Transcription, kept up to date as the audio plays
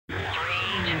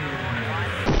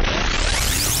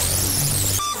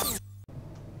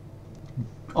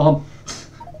On.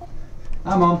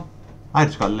 I'm on. I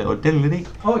just got a little diddly.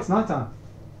 Oh, it's night time.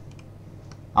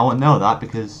 I won't know that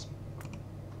because...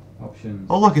 Options.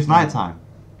 Oh look, it's night time.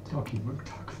 Doggy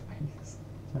McDogface.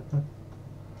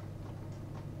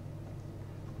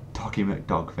 Doggy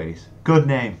McDogface. Good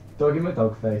name. Doggy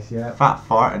McDogface, yeah. Fat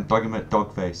fart and Doggy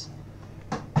McDogface.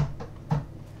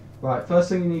 Right, first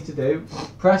thing you need to do,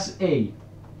 press E.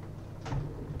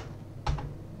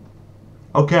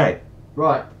 Okay.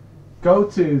 Right, go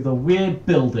to the weird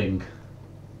building.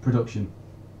 Production.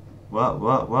 What?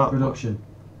 Production.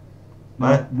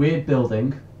 Where? Weird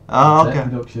building. Oh, okay.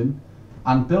 Production.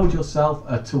 And build yourself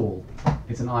a tool.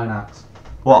 It's an iron axe.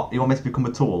 What? You want me to become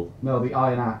a tool? No, the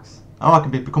iron axe. Oh, I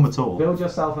can become a tool. Build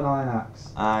yourself an iron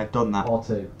axe. I've done that. Or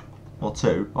two. Or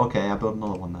two. Okay, I'll build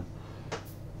another one then.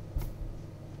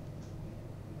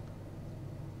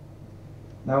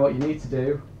 Now what you need to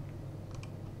do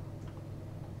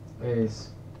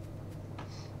is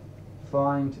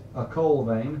find a coal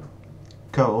vein.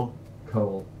 Coal?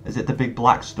 Coal. Is it the big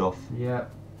black stuff? Yeah.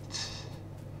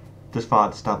 Just thought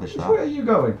I'd establish that. Where are you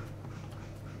going?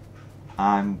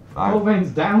 Coal vein's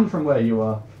down from where you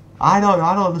are. I don't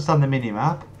understand the mini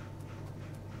map.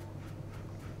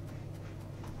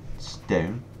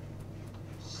 Stone.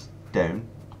 Stone.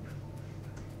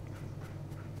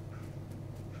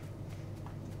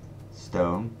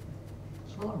 Stone.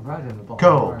 There's a lot of red in the bottom.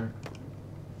 Coal.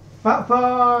 Fat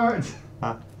fart!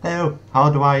 No. How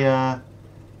do I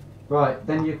Right,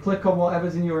 then you click on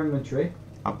whatever's in your inventory.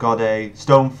 I've got a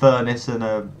stone furnace and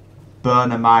a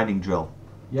burner mining drill.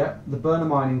 Yep, the burner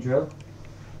mining drill.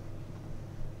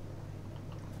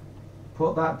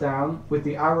 Put that down with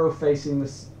the arrow facing the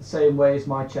same way as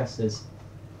my chest is.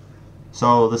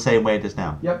 So the same way it is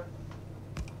now. Yep.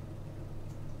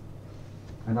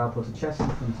 And I'll put a chest in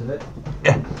front of it.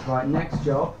 Yeah. Right, next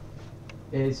job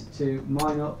is to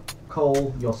mine up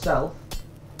coal yourself.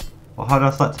 Well, how do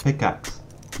I select a pickaxe?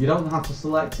 You don't have to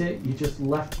select it, you just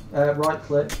right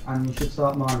click and you should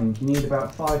start mining. You need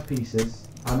about 5 pieces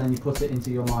and then you put it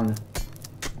into your miner.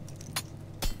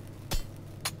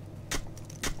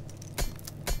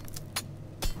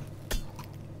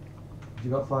 If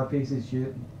you've got 5 pieces,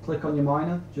 you click on your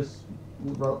miner, just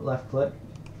left click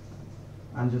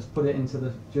and just put it into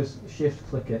the, just shift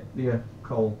click it, your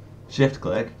coal. Shift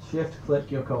click? Shift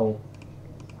click your coal.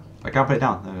 I can't put it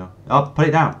down, there we go. Oh, put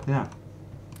it down, put it down.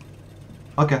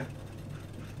 Okay.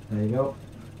 There you go.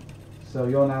 So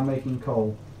you're now making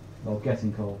coal, or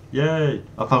getting coal. Yay!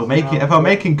 If I were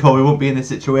making coal, we wouldn't be in this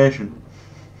situation.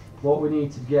 What we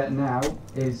need to get now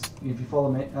is, if you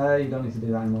follow me, you don't need to do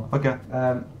that anymore. Okay.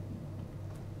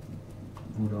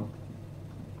 Hold on.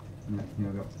 Yeah, here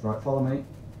we go. Right, follow me.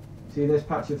 See this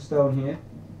patch of stone here?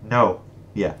 No.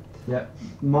 Yeah. Yeah.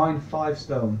 Mine 5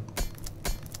 stone.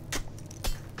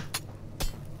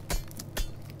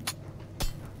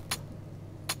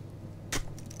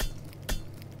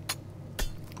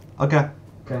 Okay.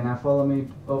 Okay, now follow me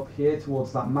up here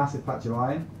towards that massive patch of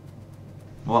iron.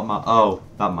 What oh,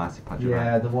 that massive patch of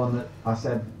Yeah, iron. the one that I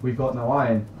said we've got no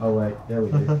iron. Oh wait, there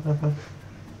we do.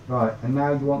 Right, and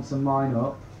now you want to mine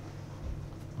up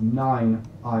 9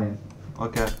 iron.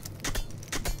 Okay.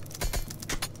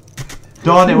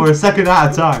 Darn it, we're a second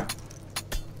at a time.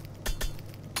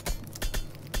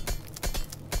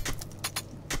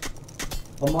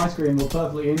 On my screen we're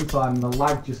perfectly in time and the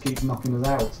lag just keeps knocking us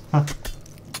out.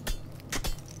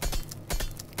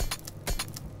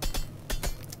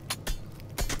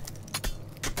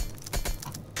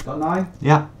 Got 9?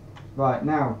 Yeah. Right,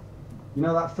 now, you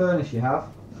know that furnace you have?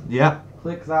 Yeah.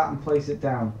 Click that and place it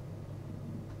down.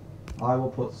 I will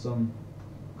put some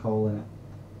coal in it.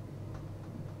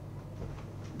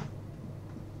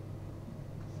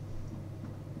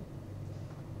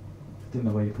 Didn't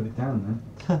know where you put it down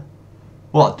then.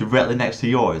 What, directly next to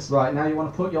yours? Right, now you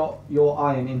want to put your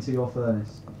iron into your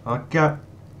furnace. Okay.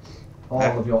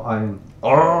 All of your iron.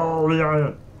 All the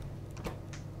iron.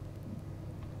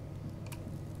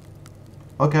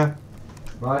 Okay.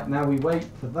 Right, now we wait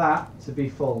for that to be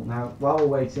full. Now, while we're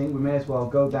waiting, we may as well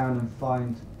go down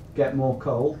and get more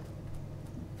coal.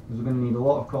 Because we're going to need a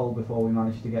lot of coal before we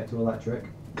manage to get to electric.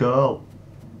 Coal.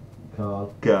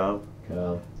 Coal. Coal.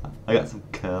 Coal. I got some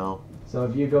coal. So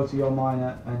if you go to your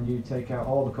miner and you take out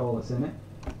all the coal that's in it,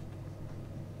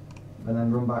 and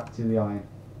then run back to the iron.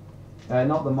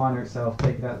 Not the miner itself,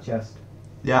 take it out of the chest.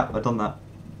 Yeah, I've done that.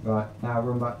 Right, now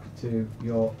run back to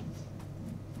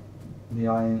the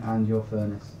iron and your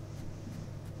furnace.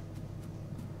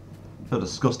 I feel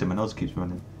disgusting, my nose keeps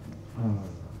running. Oh,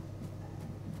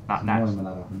 Not it's nice. annoying when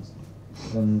that happens.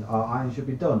 And our iron should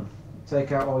be done.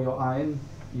 take out all your iron.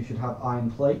 You should have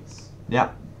iron plates.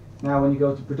 Yeah. Now when you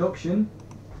go to production,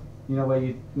 you know where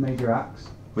you made your axe?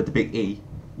 With the big E.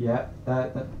 Yeah.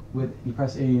 With you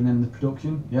press E and then the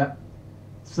production. Yeah.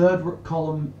 Third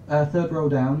row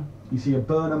down, you see a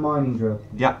burner mining drill.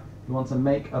 Yeah. You want to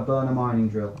make a burner mining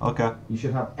drill. Okay. You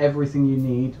should have everything you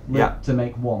need to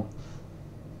make one.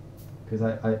 Because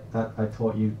I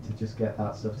taught you to just get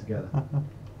that stuff together.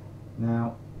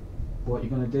 Now, what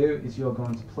you're going to do is you're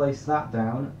going to place that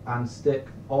down and stick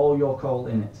all your coal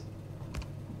in it.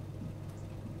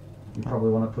 You probably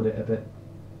want to put it a bit...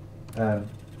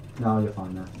 no, you're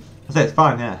fine now. I say it's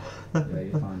fine, yeah. Yeah,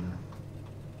 you're fine now.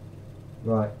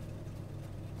 Right.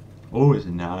 Oh, it's a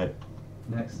night.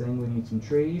 Next thing, we need some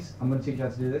trees. I'm going to teach you how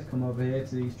to do this. Come over here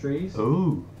to these trees.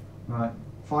 Ooh. Right.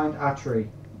 Find a tree.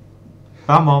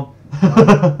 Come on.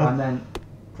 And then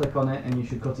click on it and you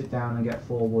should cut it down and get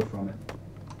 4 wood from it.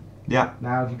 Yeah.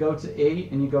 Now if you go to E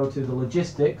and you go to the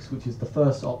logistics, which is the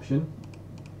first option,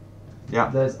 Yeah.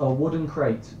 there's a wooden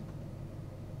crate.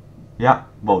 Yeah.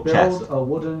 Well, chest. Build a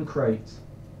wooden crate.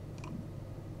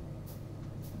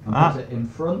 And put it in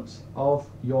front of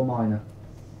your miner.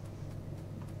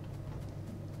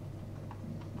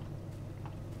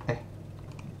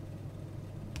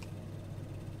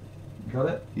 Got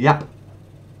it? Yeah.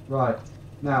 Right.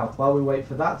 Now, while we wait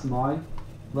for that to mine,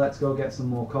 let's go get some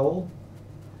more coal.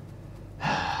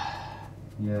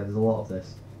 Yeah, there's a lot of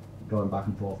this going back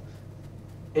and forth.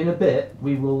 In a bit,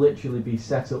 we will literally be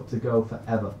set up to go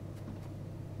forever.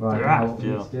 Right, now what we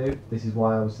need to do, this is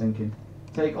why I was thinking,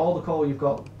 take all the coal you've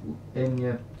got in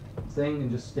your thing and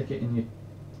just stick it in your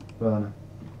burner.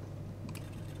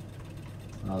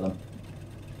 Well done.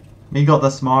 Me got the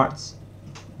smarts.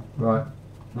 Right,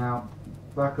 now,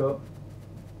 back up.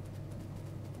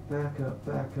 Back up,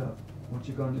 back up. What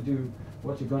you gonna do?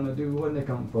 What you gonna do when they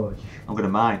come for you? I'm gonna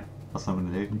mine. That's what I'm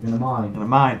gonna do. You're gonna mine? I'm gonna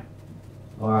mine.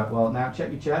 Alright, well now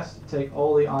check your chest, take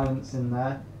all the iron that's in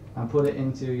there and put it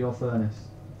into your furnace.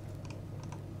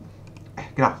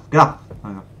 Get off, get off.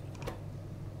 Hang on.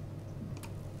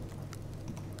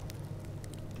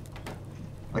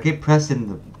 I keep pressing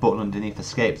the button underneath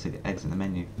escape to exit the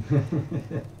menu. You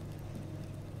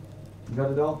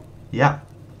got it all? Yeah.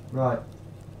 Right.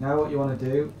 Now what you want to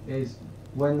do is,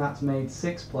 when that's made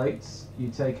 6 plates, you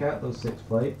take out those 6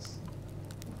 plates,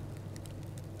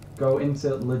 go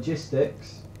into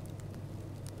logistics,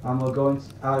 and we're going to,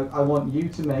 I want you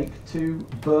to make 2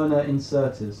 burner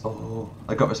inserters. Oh,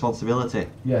 I got responsibility.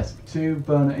 Yes, 2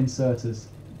 burner inserters.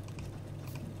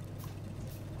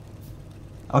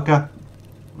 Okay.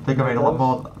 I think I made a lot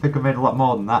more. I think I made a lot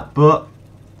more than that, but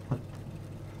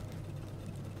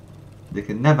you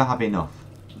can never have enough.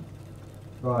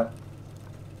 Right.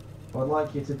 What I'd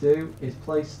like you to do is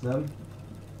place them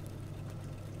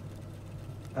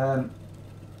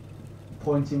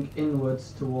pointing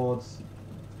inwards towards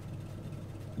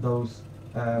those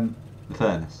The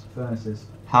furnace. furnaces.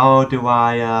 How do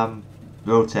I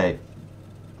rotate?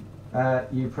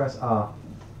 You press R.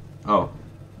 Oh.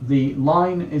 The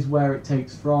line is where it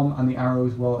takes from, and the arrow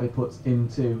is what it puts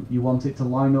into. You want it to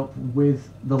line up with,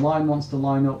 the line wants to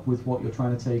line up with what you're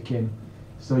trying to take in.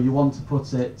 So you want to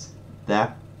put it...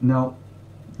 There. No.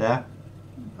 There.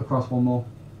 Across one more.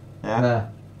 There.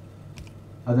 There.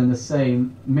 And then the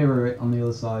same, mirror it on the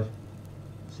other side.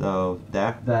 So,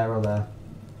 there. There or there.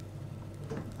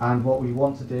 And what we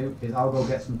want to do is, I'll go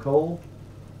get some coal,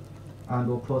 and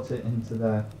we'll put it into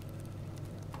there.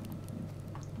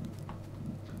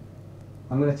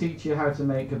 I'm going to teach you how to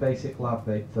make a basic lab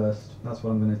bait first. That's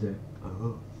what I'm going to do.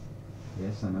 Oh.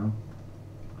 Yes, I know.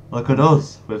 Look at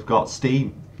us. We've got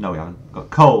steam. No, we haven't. We've got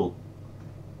coal.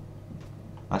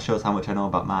 That shows how much I know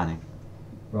about mining.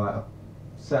 Right, I've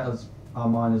set our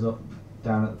miners up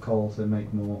down at the coal to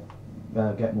make more,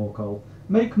 get more coal.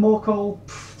 Make more coal!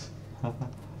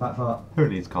 Fat fart. Who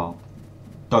needs coal?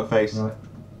 Dogface. Right.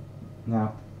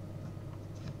 Now.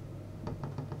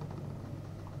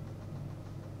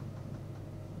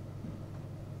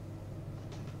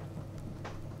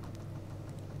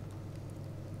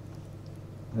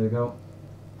 There we go.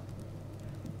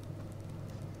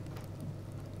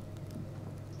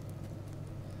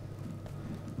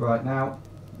 Right, now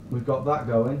we've got that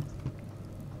going,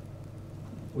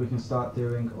 we can start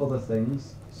doing other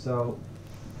things. So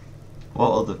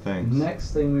What other things?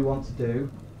 next thing we want to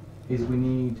do is we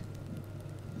need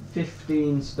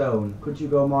 15 stone. Could you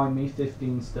go mine me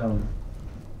 15 stone?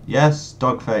 Yes,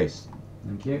 Dogface.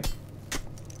 Thank you.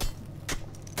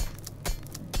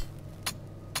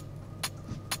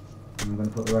 I'm going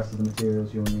to put the rest of the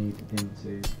materials you'll need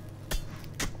into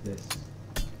this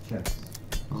chest.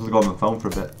 I was going to go on my phone for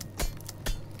a bit.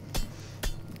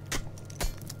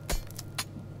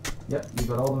 Yep, you've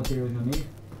got all the materials you'll need.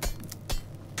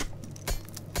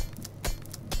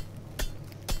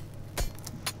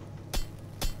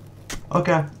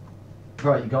 Okay.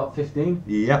 Right, you got 15?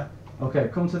 Yep. Okay,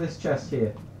 come to this chest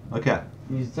here. Okay.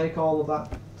 You need to take all of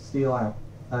that steel out.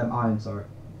 Iron, sorry.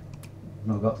 I've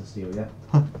not got to steel yet.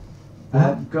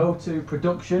 Go to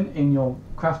production in your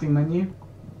crafting menu.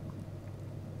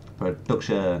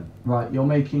 Production. Right, you're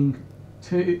making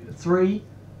 3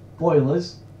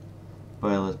 boilers.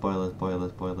 Boilers.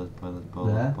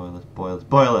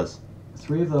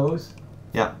 3 of those.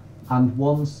 Yeah. And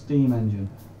 1 steam engine.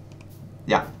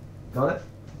 Yeah. Got it?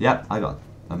 Yeah, I got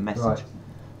a message. Right.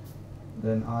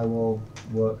 Then I will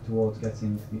work towards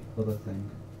getting the other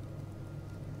thing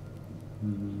we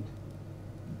need.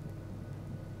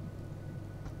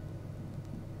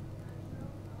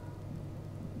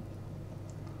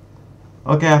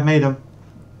 Okay, I've made them.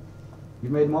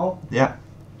 You've made them all? Yeah.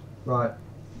 Right.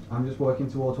 I'm just working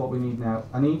towards what we need now.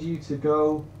 I need you to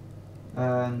go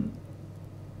and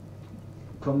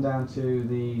come down to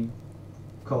the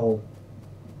coal.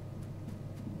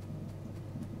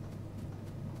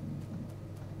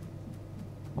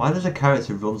 Why does a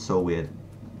character run so weird?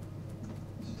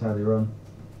 Just how they run.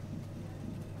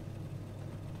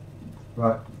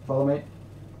 Right, follow me.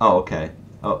 Oh, okay.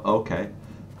 Oh, okay.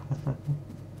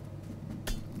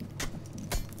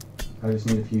 I just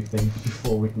need a few things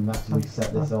before we can actually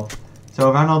set this off.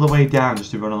 So I ran all the way down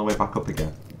just to run all the way back up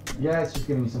again. Yeah, it's just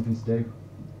giving you something to do.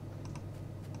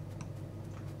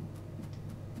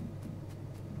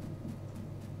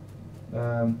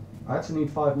 I actually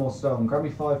need 5 more stone. Grab me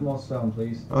 5 more stone,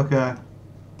 please. Okay.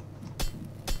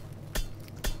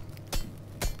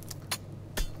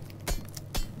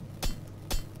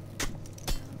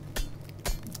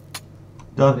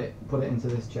 Done. Put it into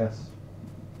this chest.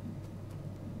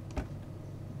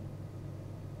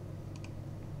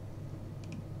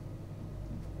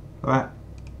 Alright.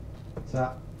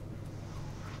 Tap.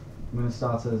 I'm going to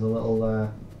start as a little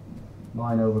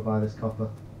mine over by this copper.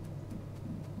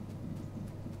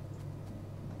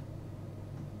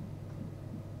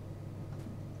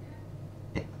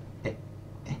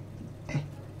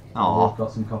 Oh, I've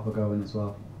got some copper going as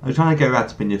well. I was trying to get right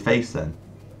up in your face then.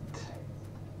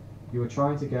 You were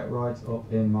trying to get right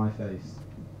up in my face.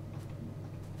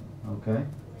 Okay.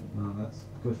 Well, that's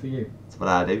good for you. That's what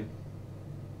I do.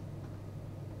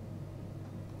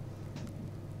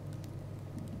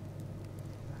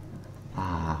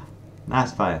 Ah,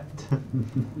 nice fire.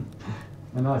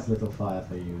 A nice little fire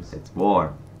for you. It's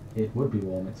warm. It would be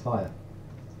warm, it's fire.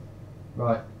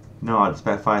 Right. No, I'd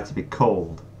expect fire to be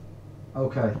cold.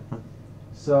 Okay.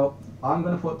 So, I'm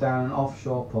going to put down an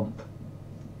offshore pump.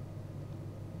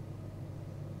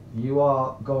 You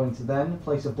are going to then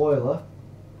place a boiler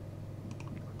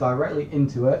directly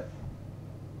into it.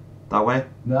 That way?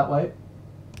 That way.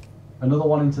 Another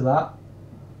one into that.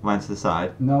 Mine to the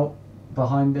side. No,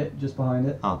 behind it, just behind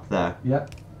it. Oh, there.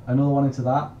 Yep. Another one into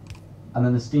that. And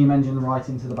then the steam engine right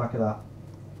into the back of that.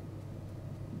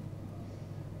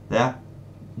 There?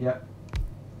 Yep.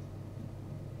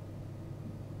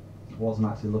 Wasn't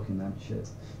actually looking then, shit.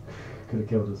 Could have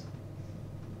killed us.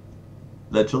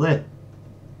 Literally?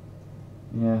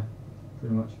 Yeah,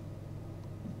 pretty much.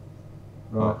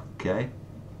 Right. Okay.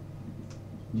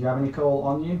 Do you have any coal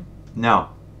on you? No.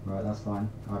 Right, that's fine.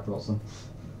 I brought some.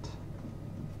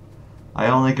 I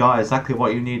only got exactly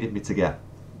what you needed me to get.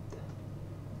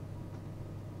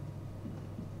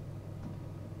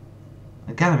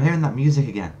 Again, I'm hearing that music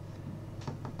again.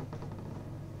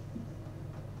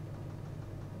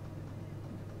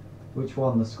 Which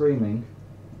one? The screaming?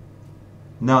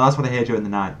 No, that's what I hear during the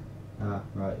night. Ah,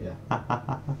 right, yeah.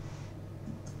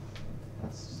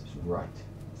 That's right.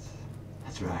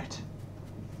 That's right.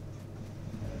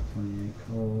 28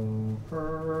 coal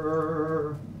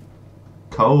per.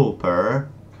 Copper.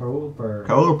 Coal per.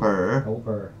 Copper. Coal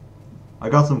per. I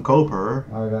got some copper.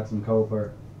 I got some coal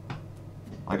per.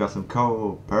 I got some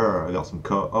copper. I got some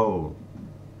oh.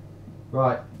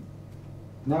 Right.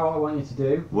 Now what I want you to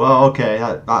do. Well, okay,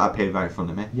 that appeared right in front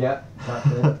of me. Yeah, that's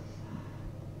it.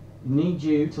 Need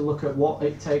you to look at what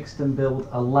it takes to build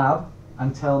a lab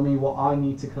and tell me what I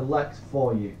need to collect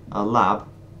for you. A lab.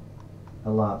 A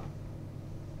lab.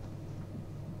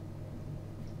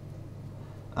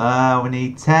 We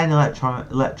need 10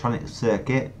 electronic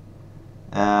circuit,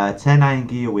 10 iron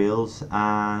gear wheels,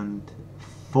 and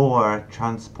 4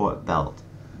 transport belt.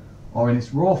 Or in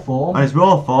its raw form. On its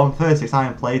raw form, 36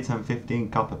 iron plate and 15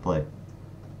 copper plate.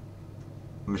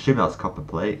 I'm assuming that's copper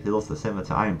plate. It looks similar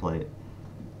to iron plate.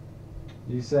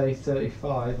 Did you say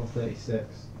 35 or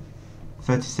 36?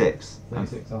 36.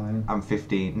 36 iron. I'm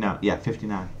 15. No, yeah,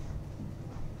 59.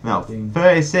 No, 15.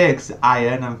 36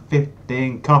 iron and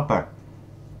 15 copper.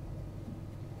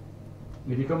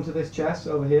 If you come to this chest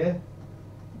over here,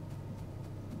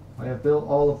 I have built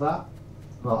all of that.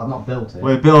 Well, I've not built it.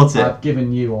 We built it. I've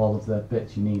given you all of the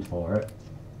bits you need for it.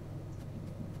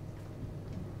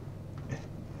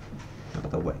 Out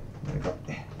of the way. There we go.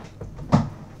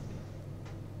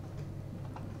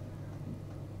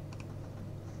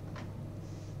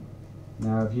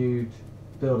 Now, if you'd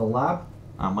build a lab,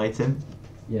 I'm waiting.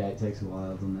 yeah, it takes a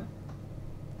while, doesn't it?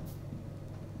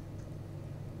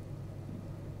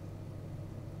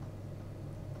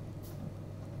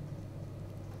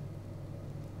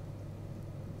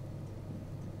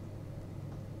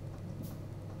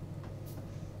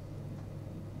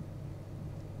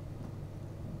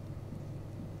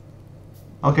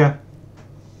 Okay.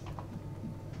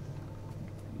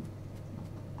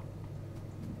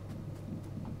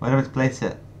 Where do we place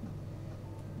it?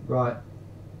 Right.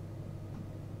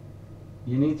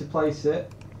 You need to place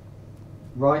it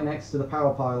right next to the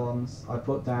power pylons I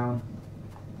put down.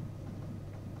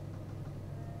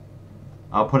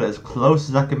 I'll put it as close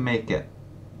as I can make it.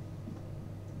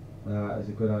 That's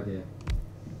a good idea.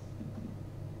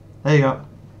 There you go.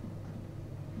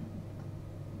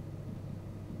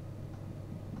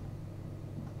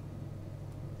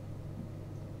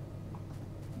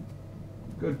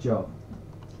 Good job.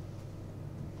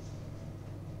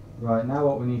 Right, now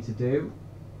what we need to do,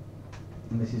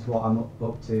 and this is what I'm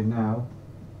up to now,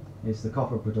 is the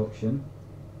copper production.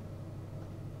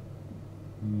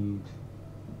 We need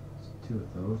 2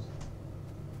 of those.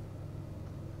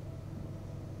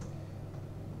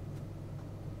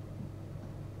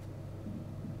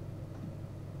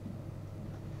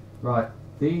 Right,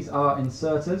 these are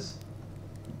inserters.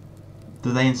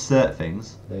 Do they insert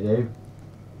things? They do.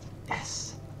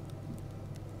 Yes.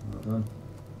 Well done.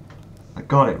 I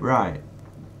got it right.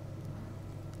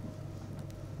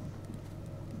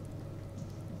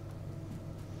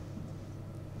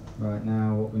 Right,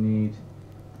 now what we need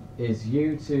is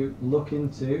you to look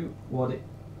into what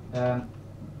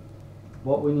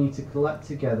we need to collect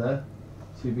together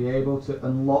to be able to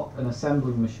unlock an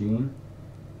assembly machine.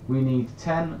 We need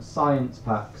 10 science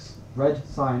packs, red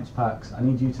science packs. I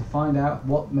need you to find out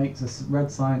what makes a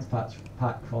red science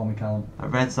pack for me, Callum. A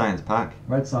red science pack.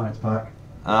 Red science pack.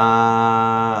 2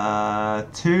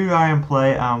 iron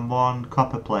plate and 1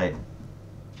 copper plate.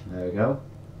 There we go.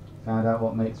 Found out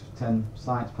what makes 10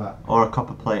 science pack. Or a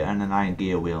copper plate and an iron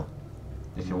gear wheel.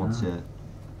 If you want to.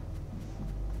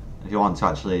 If you want to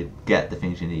actually get the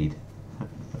things you need. I'm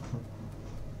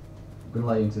gonna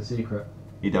let you into a secret.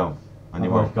 You don't. And I've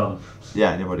you already won't. got them.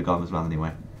 Yeah, and you've already got them as well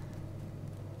anyway.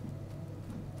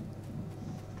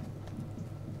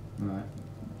 Right.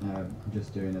 I'm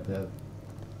just doing a bit of.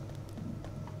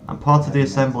 I'm part of the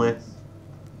assembly.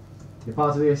 You're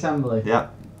part of the assembly.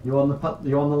 Yep. You're on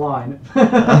the line.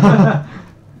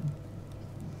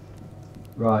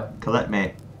 Right. Collect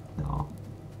me. No.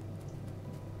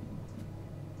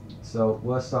 So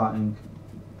we're starting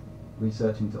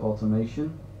researching to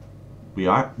automation. We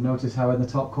are. Notice how in the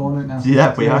top corner it now says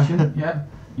Yeah, we are. automation. Yeah.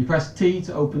 You press T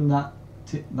to open that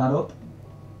up.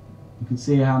 You can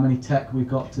see how many tech we've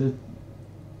got to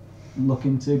look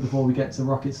into before we get to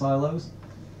rocket silos.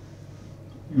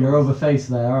 You're over face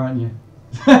there, aren't you?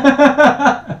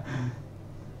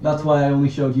 That's why I only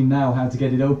showed you now how to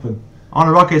get it open. On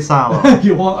a rocket silo.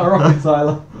 You want a rocket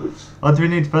silo? What do we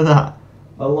need for that?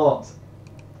 A lot.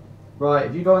 Right,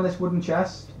 if you go in this wooden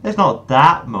chest. It's not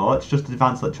that much, just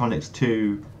advanced electronics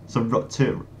 2, some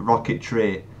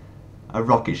rocketry, a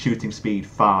rocket shooting speed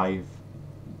 5,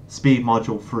 speed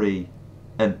module 3,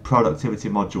 and productivity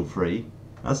module 3.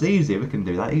 That's easy, we can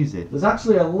do that easy. There's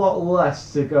actually a lot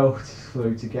less to go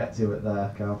through to get to it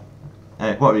there, Cal.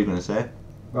 What were you going to say?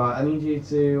 Right, I need you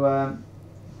to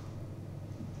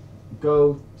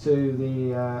go to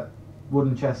the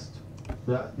wooden chest.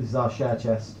 This is our share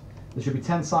chest. There should be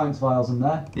 10 science vials in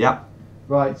there. Yep.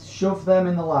 Right, shove them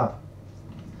in the lab.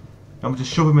 I'm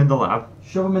just shove them in the lab.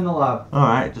 Shove them in the lab.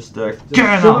 Alright, just get in Shove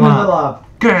that them in the lab. lab.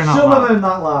 Get in that Shove lab. them in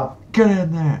that lab. Get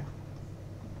in there.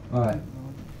 Alright.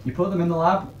 You put them in the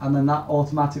lab, and then that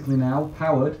automatically now,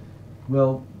 powered,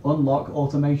 will unlock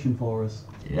automation for us.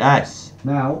 Yes.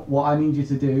 Now, what I need you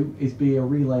to do is be a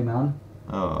relay man.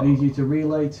 Oh. I need you to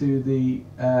relay to the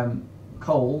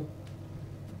coal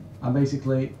and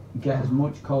basically get as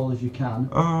much coal as you can.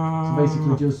 So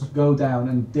basically just go down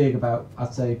and dig about,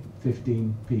 I'd say,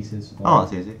 15 pieces. Oh,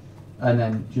 that's easy. And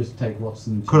then just take what's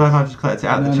in the chest. Could I have just collected it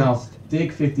out of the chest? No,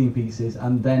 dig 15 pieces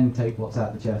and then take what's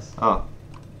out the chest. Oh.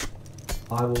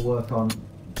 I will work on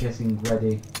getting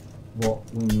ready what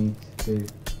we need to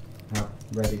have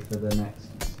ready for the next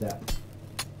step.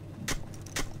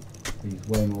 I used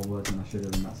way more words than I should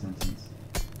have in that sentence.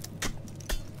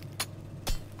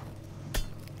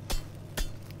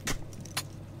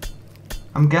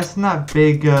 I'm guessing that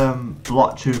big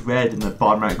blotch of red in the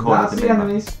bottom right corner. That's the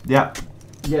enemies. Yep.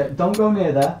 Yeah, don't go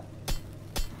near there.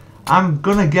 I'm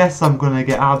gonna guess I'm gonna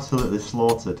get absolutely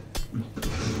slaughtered.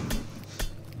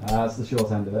 That's the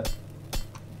short end of it.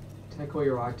 Take all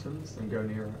your items and go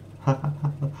near it.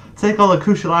 Take all the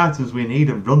crucial items we need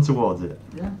and run towards it.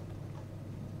 Yeah.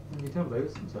 You don't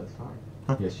lose them, so it's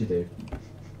fine. Yes, you do.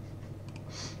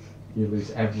 You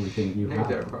lose everything you No, have.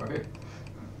 don't worry.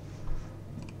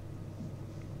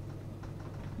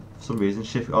 For some reason,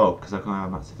 shift. Oh, because I can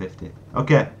have max to 50.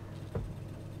 Okay.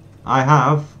 I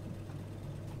have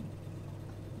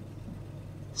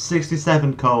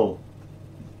 67 coal.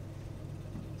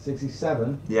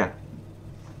 67? Yeah.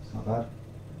 It's not bad.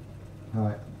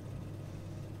 Alright.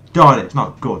 Darn it, it's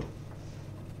not good.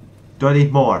 Do I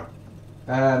need more?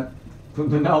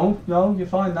 No, you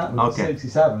find that with Okay.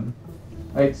 67.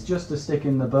 It's just a stick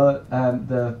in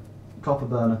the copper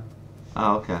burner.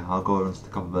 Oh, okay. I'll go and the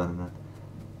copper burner then.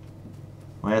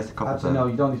 Where's the copper Actually, burner? no,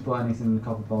 you don't need to put anything in the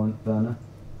copper burner.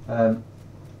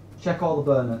 Check all the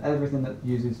burner, everything that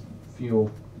uses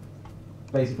fuel.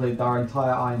 Basically, our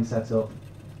entire iron setup.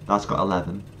 That's got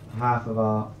 11. Half of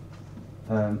our.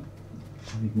 I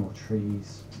need more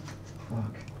trees.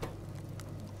 Fuck.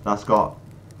 That's got.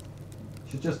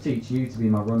 Should just teach you to be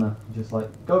my runner. Just like,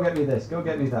 go get me this, go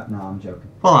get me that. No, I'm joking.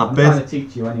 Well, I'm trying to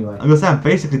teach you anyway. I'm gonna say I'm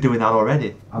basically doing that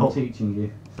already. I'm Oh, teaching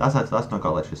you. that's not got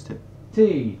electricity.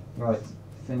 Tea. Right.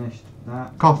 Finished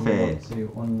that. Coffee. We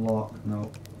want to unlock. No.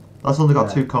 That's only got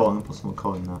Yeah. 2 coal. I'm gonna put some more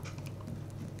coal in that.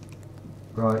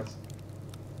 Right.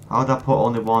 How would I put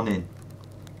only 1 in?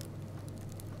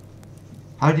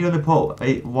 How do you only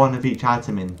put 1 of each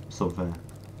item in somewhere?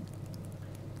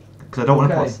 Because I don't want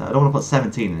to Okay. put. I don't want to put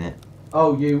 17 in it.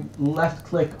 Oh, you left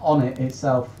click on it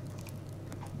itself.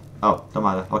 Oh, don't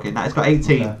matter. Okay, now it's got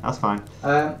 18. Okay. That's fine.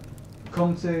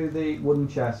 Come to the wooden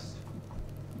chest.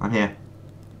 I'm here.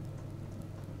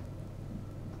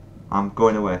 I'm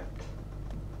going away.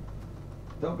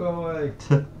 Don't go away.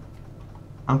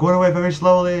 I'm going away very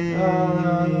slowly.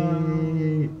 I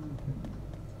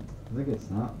think it's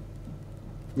that.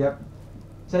 Yep.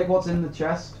 Take what's in the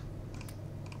chest.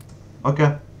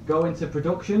 Okay. Go into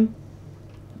production.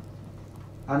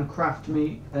 And craft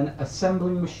me an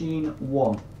assembling machine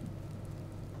 1.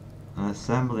 An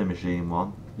assembly machine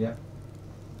 1. Yep.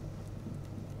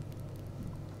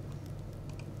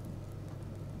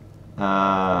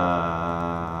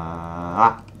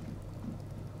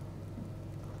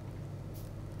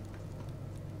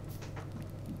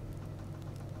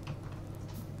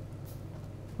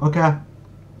 Okay.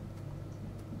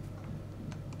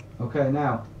 Okay,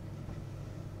 now.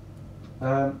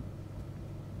 No,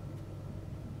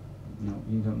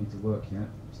 you don't need to work yet.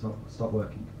 Stop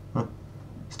working.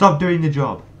 Stop doing the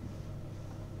job.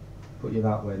 Put you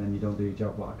that way, then you don't do your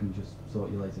job, but I can just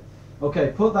sort you later.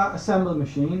 Okay, put that assembly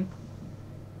machine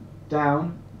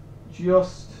down.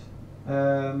 Just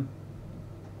well,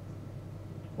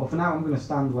 for now I'm going to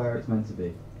stand where it's meant to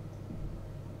be.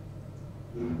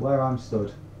 Where I'm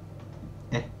stood.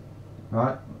 Eh.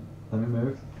 Right, let me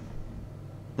move.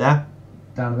 There.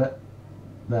 Down a bit.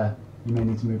 There. You may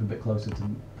need to move a bit closer to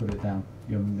put it down.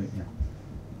 Yeah.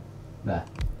 There.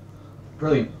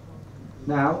 Brilliant.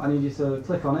 Now I need you to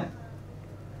click on it.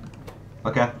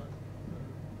 Okay.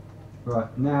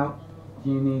 Right. Now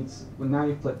you need. Well, now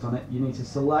you've clicked on it. You need to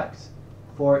select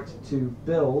for it to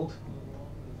build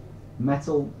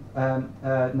metal.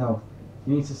 No.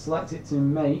 You need to select it to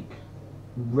make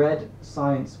red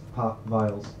science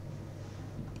vials.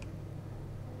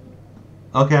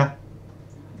 Okay.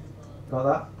 Got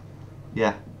that?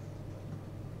 Yeah.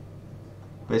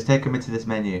 But it's taking me to this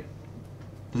menu.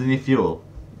 Does it need fuel?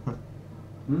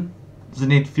 Hmm? Does it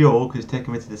need fuel? Because it's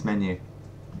taking me to this menu.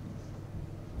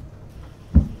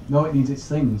 No, it needs its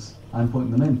things. I'm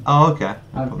putting them in. Oh, okay.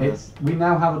 We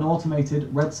now have an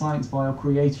automated red science vial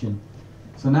creation.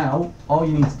 So now, all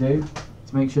you need to do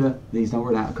is make sure these don't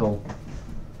run out of coal.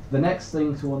 The next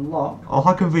thing to unlock, Oh,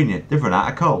 how convenient. They've run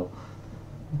out of coal.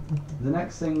 the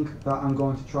next thing that I'm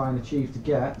going to try and achieve to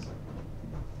get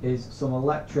is some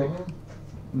electric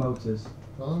motors.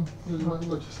 You might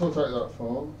just take that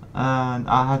phone. And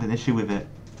I had an issue with it.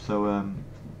 So,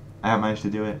 I haven't managed to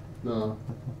do it. No.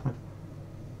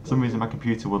 For some reason my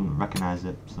computer wouldn't recognise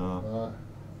it, so Right.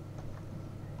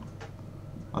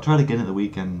 I'll try it again at the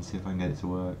weekend and see if I can get it to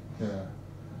work. Yeah.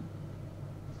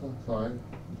 That's fine.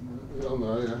 You don't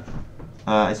know,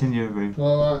 yeah. It's in your room.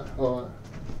 Alright, alright.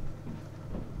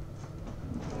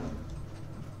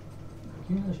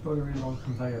 Can you just put a really long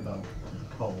conveyor belt to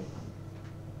the coal?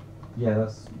 Yeah,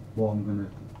 that's what I'm going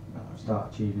to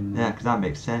start achieving. Yeah, because that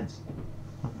makes sense.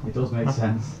 It does make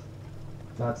sense.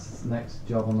 That's the next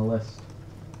job on the list.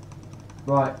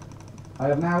 Right, I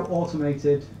have now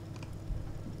automated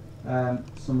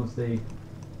some of the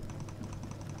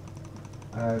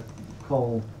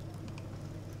coal.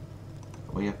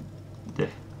 Oh yeah.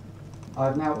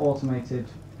 I've now automated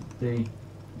the.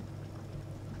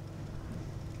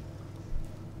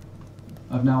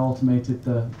 I've now automated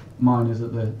the miners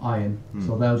at the iron,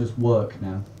 so they'll just work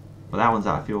now. Well, that one's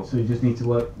out of fuel. So you just need to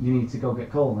work. You need to go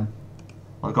get coal then.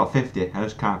 Well, I've got 50. I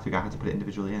just can't figure out how to put it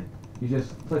individually in. You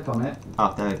just click on it.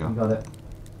 Oh, there we go. You got it.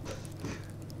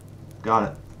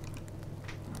 Got it.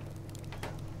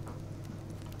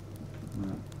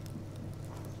 Right.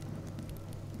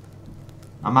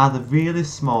 I'm either really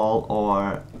small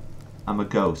or I'm a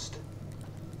ghost.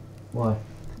 Why?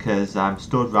 Because I'm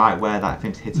stood right where that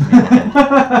thing's hitting me in the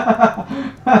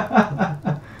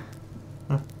head.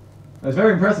 That's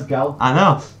very impressive, Gal. I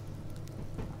know.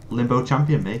 Limbo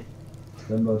champion, me.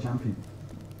 Limbo champion.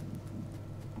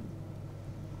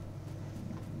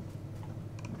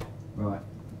 Right.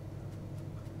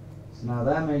 So now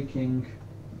they're making.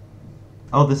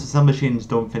 Oh, this assembly machine's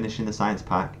done finishing the science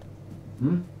pack.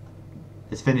 Hmm?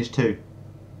 It's finished too.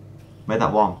 Made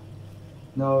that one.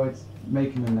 No, it's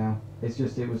making them now. It's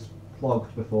just it was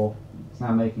clogged before. It's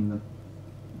now making them.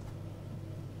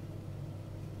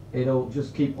 It'll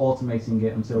just keep automating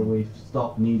it until we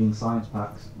stop needing science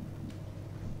packs.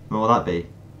 When will that be?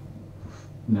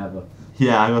 Never.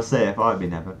 Yeah, I will say it might be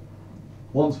never.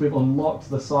 Once we've unlocked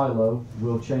the silo,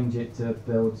 we'll change it to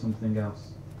build something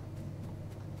else.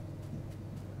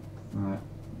 Right.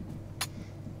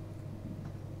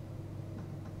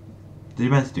 Did you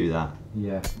meant to do that?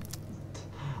 Yeah.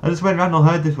 I just went around and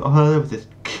heard there was this.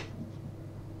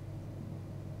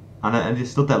 And I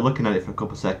just stood there looking at it for a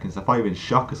couple of seconds. I thought you were in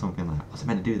shock or something. Like, was I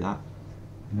meant to do that?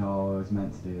 No, I was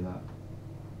meant to do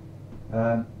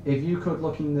that. If you could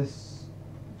look in this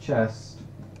chest,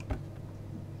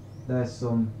 there's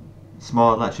some.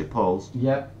 Small electric poles.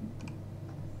 Yep.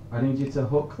 I need you to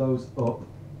hook those up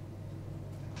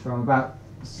from about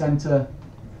centre.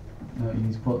 No, you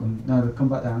need to put them. No, come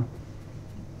back down.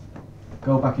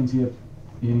 Go back into your.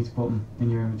 You need to put them in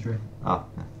your inventory. Oh.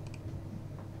 Yeah.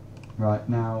 Right,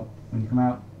 now when you come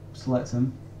out, select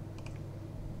them.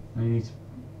 And you need to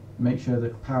make sure the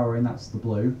power in, that's the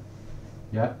blue.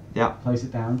 Yeah. Yeah. Place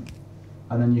it down.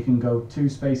 And then you can go 2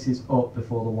 spaces up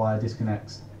before the wire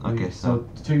disconnects. Okay, so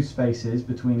 2 spaces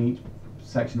between each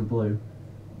section of blue,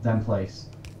 then place.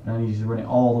 And then you just run it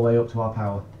all the way up to our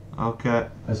power. Okay.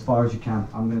 As far as you can.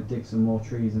 I'm going to dig some more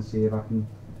trees and see if I can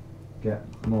get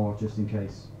more just in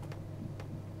case.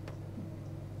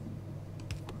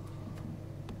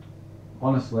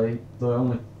 Honestly, the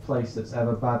only place that's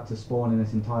ever bad to spawn in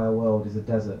this entire world is a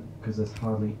desert, because there's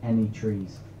hardly any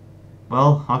trees.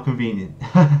 Well, how convenient.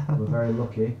 We're very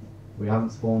lucky we haven't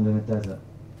spawned in a desert.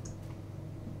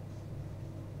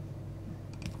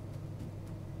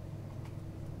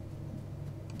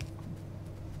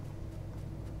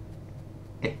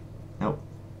 Nope.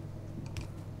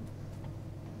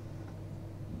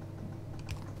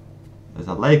 There's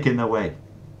a lake in the way.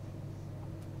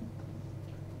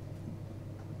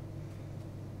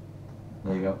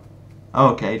 There you go.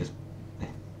 Okay, just.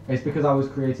 It's because I was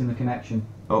creating the connection.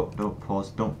 Oh, no,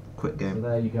 pause. Don't quit So game.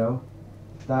 there you go.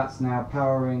 That's now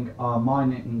powering our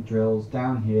mining drills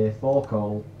down here for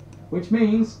coal, which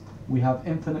means we have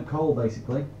infinite coal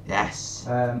basically. Yes.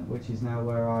 Which is now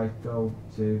where I go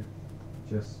to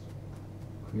just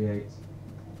create.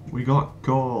 We got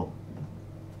coal.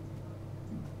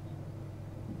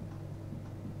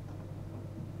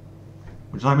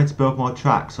 Would you like me to build more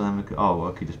tracks so then we could. Oh,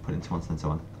 okay, just put it into one and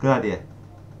so on. Good idea.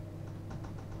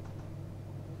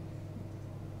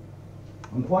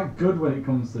 I'm quite good when it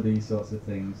comes to these sorts of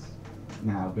things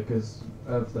now because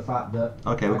of the fact that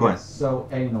Okay, we're I going. get so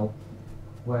anal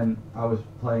when I was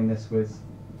playing this with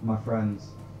my friends.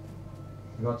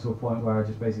 I got to a point where I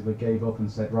just basically gave up and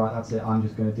said, right, that's it, I'm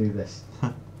just going to do this.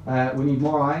 We need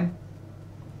more iron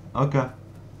Okay.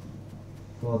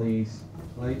 for these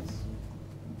plates.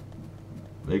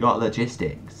 We got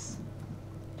logistics.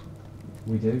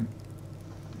 We do.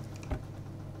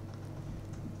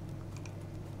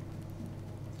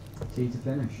 T to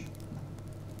finish.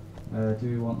 Do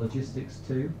we want logistics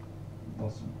too?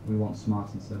 Or we want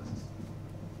smart inserters?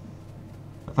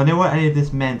 If I knew what any of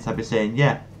this meant, I'd be saying,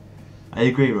 yeah. I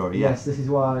agree, Rory, yeah. Yes, this is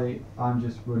why I'm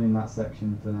just running that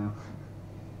section for now.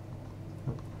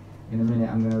 In a minute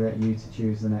I'm going to get you to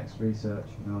choose the next research.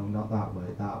 No, not that way,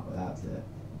 that's it.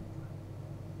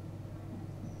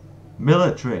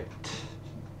 Military.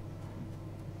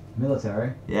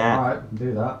 Military? Yeah. Alright, we can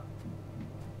do that.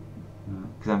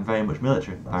 Because I'm very much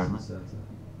military, apparently.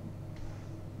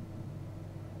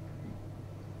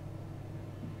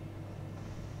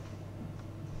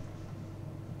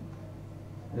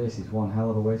 This is one hell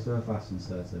of a waste of a fast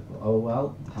inserter, but oh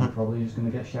well, I'm probably just going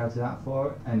to get shouted at for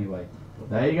it anyway. But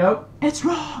there you go. It's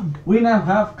wrong! We now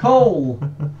have coal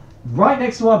right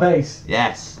next to our base.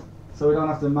 Yes. So we don't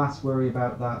have to mass worry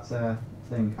about that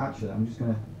thing. Actually, I'm just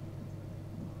going to...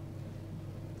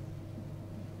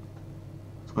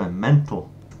 It's going mental.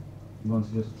 We want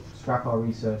to just scrap our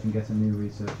research and get a new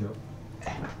research up.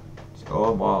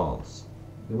 Stone walls.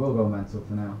 They will go mental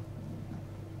for now.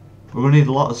 We're going to need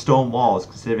a lot of stone walls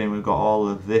considering we've got all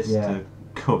of this to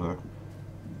cover.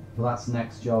 Well, that's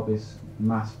next job is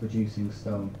mass producing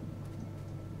stone.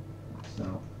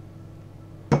 So...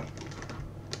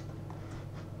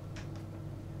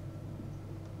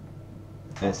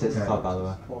 It's 6 o'clock, by the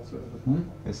way. Hmm?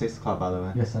 It's 6 o'clock, by the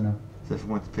way. Yes, I know. So if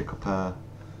we want to pick up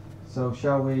So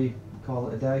shall we call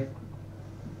it a day?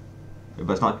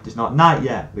 but it's not night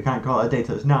yet. We can't call it a day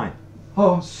till it's night.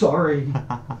 Oh, I'm sorry.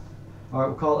 Alright,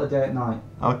 we'll call it a day at night.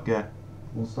 Okay.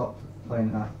 We'll stop playing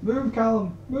at night. Move,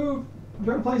 Callum! Move! I'm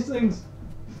trying to place things!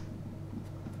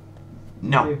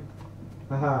 No. You.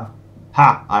 Haha.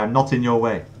 Ha! I am not in your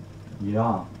way.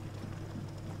 Yeah.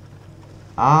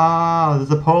 Ah,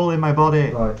 there's a pole in my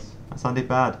body. Right. That sounded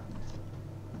bad.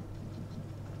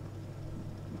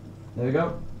 There we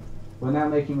go. We're now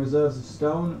making reserves of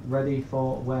stone ready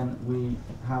for when we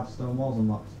have stone walls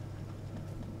unlocked.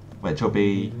 Which will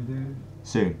be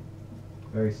soon.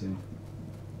 Very soon.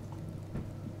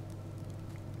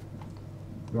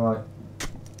 Right.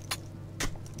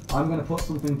 I'm going to put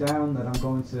something down that I'm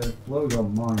going to blow your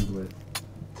mind with.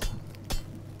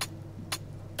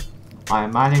 I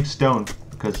am mining stone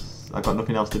because I've got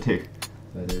nothing else to do.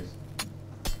 There it is.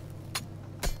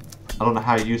 I don't know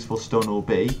how useful stone will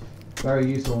be. Very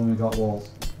useful when we've got walls.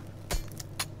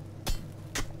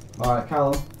 Alright,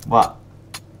 Callum. What?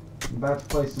 I'm about to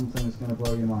play something that's going to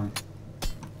blow your mind.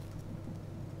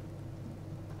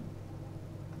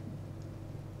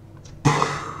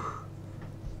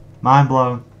 Mind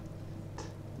blown.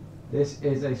 This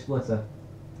is a splitter.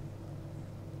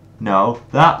 No,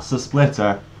 that's a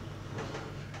splitter.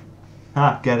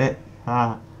 Ah, get it?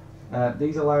 Ah.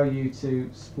 These allow you to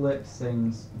split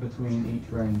things between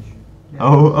each range.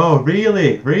 Oh,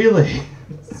 really? Really?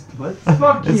 Split?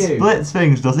 Fuck It you! splits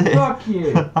things, does it? Fuck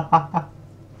you!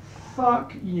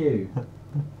 Fuck you!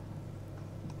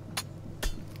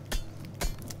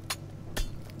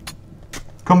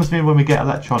 Comes to me when we get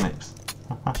electronics.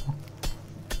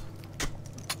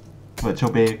 Which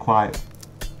will be quite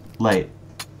late.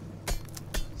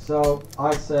 So,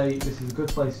 I'd say this is a good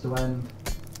place to end.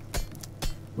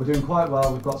 We're doing quite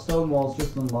well. We've got stone walls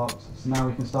just unlocked, so now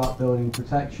we can start building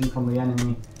protection from the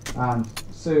enemy, and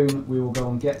soon we will go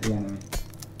and get the enemy.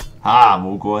 Ah,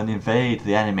 we'll go and invade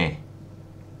the enemy.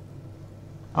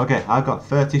 Okay, I've got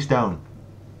 30 stone.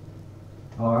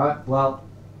 Alright, well,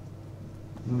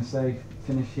 I'm going to say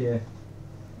finish here.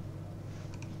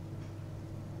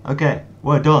 Okay,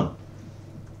 we're done.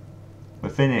 We're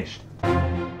finished.